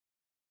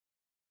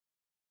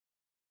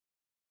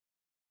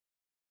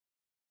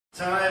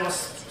So I was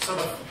sort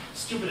of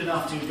stupid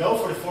enough to go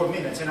for the 4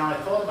 minutes, and I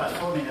thought about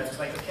 4 minutes. It's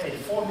like, okay, the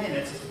 4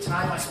 minutes is the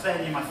time I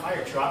spend in my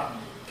fire truck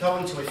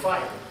going to a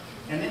fire.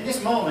 And in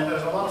this moment,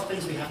 there's a lot of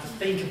things we have to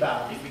think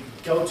about if we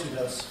go to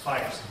those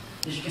fires.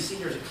 As you can see,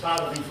 there's a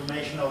cloud of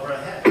information over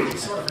our head, which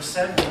is sort of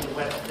resembling the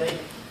web of data.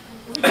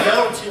 If we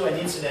go to an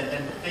incident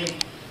and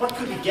think, what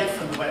could we get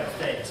from the web of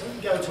data? So we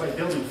go to a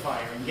building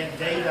fire and get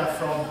data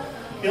from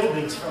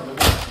buildings from the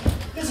web.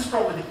 This is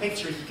probably the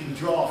picture you can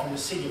draw from the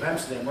city of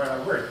Amsterdam, where I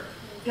work.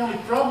 The only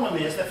problem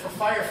is that for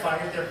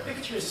firefighters, their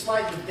picture is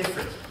slightly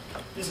different.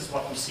 This is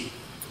what we see.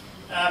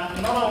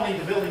 Not only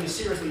the building is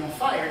seriously on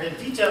fire, the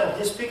detail of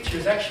this picture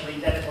is actually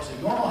that it was a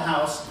normal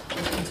house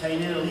which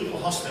contained an illegal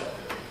hospital.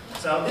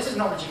 So this is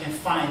not what you can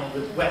find on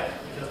the web,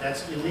 because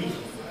that's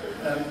illegal.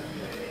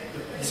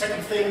 The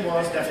second thing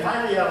was that in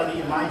my reality,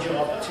 in my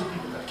job, 2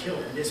 people got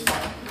killed in this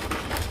fire.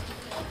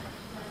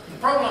 The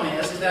problem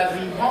is that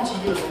we want to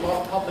use a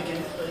lot of public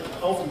and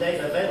open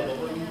data available,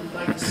 but we would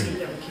like to see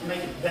that we can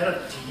make it better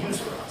to use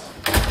for us.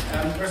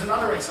 There's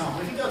another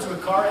example. If you go to a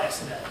car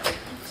accident,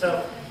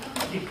 so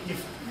you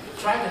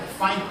try to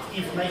find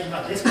information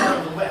about this car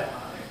on the web.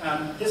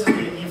 This is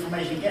the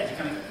information you get. You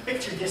can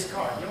picture this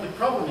car. The only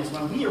problem is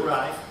when we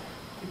arrive,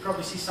 you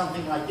probably see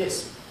something like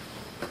this.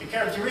 The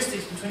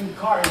characteristics between the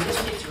car and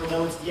this picture,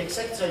 although it's the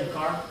exact same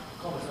car,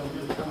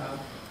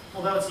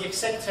 although it's the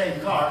exact same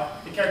car,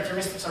 the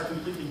characteristics are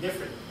completely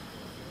different.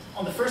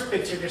 On the first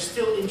picture, there's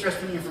still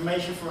interesting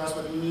information for us,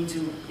 but we need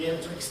to be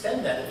able to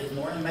extend that a bit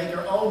more and make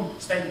our own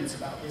statements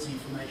about this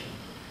information.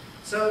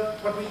 So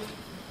what we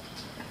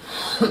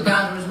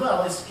encounter as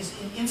well is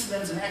in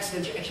incidents and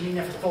accidents you actually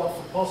never thought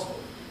were possible.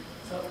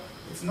 So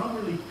it's not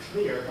really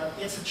clear, but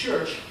it's a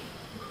church,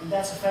 and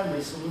that's a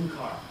family saloon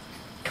car.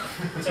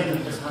 10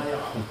 meters high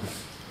up.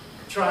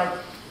 Try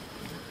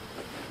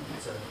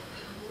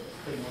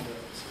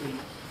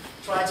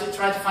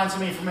to find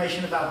some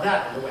information about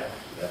that on the web.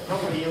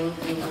 Probably you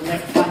will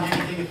never find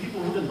anything, and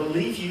people wouldn't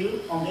believe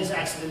you on this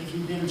accident if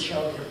you didn't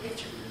show their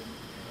picture.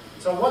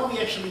 So what we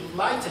actually would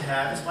like to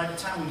have is by the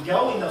time we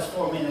go in those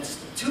 4 minutes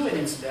to an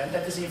incident,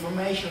 that this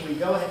information we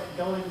go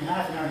and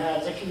have in our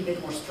head is actually a bit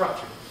more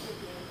structured.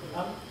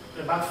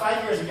 About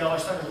 5 years ago, I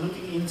started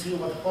looking into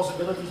what the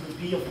possibilities would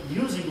be of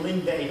using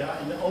linked data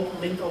in the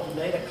linked open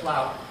data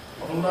cloud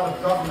of a lot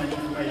of government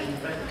information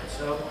available.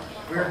 So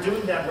we're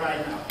doing that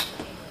right now.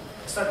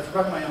 I started to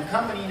run my own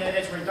company in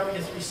edX. We're a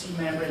W3C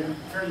member and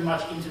very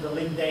much into the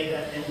linked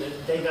data and the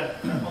data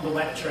on the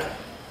web track.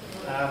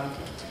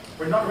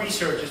 We're not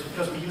researchers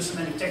because we use so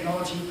many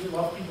technology. A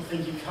lot of people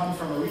think you come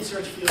from a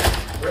research field.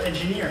 We're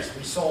engineers.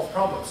 We solve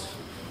problems.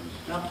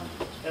 Now,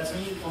 that's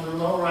me on the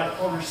lower right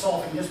corner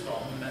solving this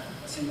problem, a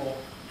single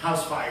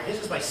house fire. This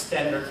is like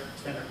standard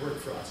work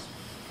for us.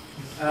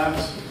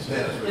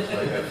 Standard work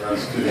like that for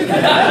us too.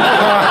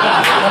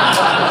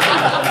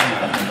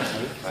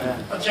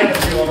 I'll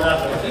challenge you on that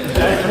one.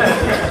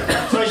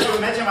 So as you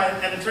imagine,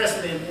 I'm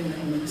interested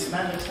in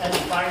semantics and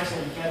fires,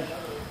 and you can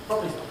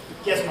probably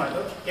guess my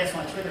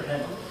Twitter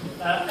handle.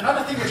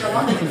 Another thing which I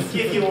wanted to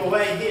give you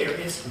away here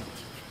is,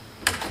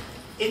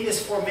 in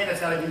this 4 minutes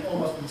that I've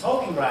almost been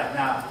talking right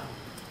now,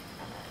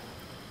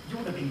 you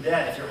would have been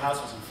dead if your house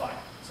was on fire.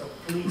 So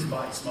please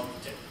buy a smoke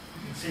detector.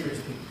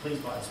 Seriously, please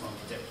buy a smoke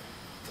detector.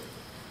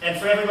 And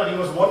for everybody who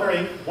was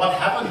wondering what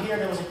happened here,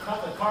 there was a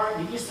car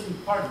in the eastern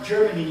part of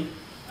Germany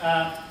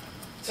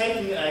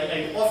taking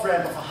an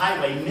off-ramp of a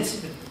highway,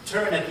 missing the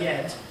turn at the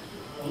end,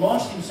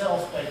 launched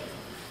himself,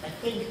 I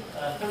think,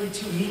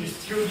 32 meters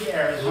through the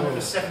air at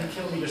 170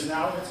 kilometers an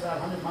hour. That's about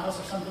 100 miles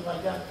or something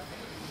like that.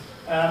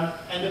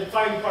 And the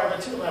fire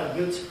department took about a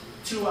good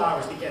 2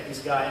 hours to get this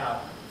guy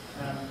out.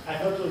 I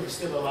hope that he's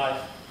still alive,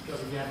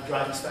 because if you have a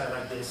driving style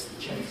like this, the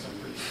chances are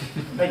pretty.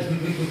 Thank you.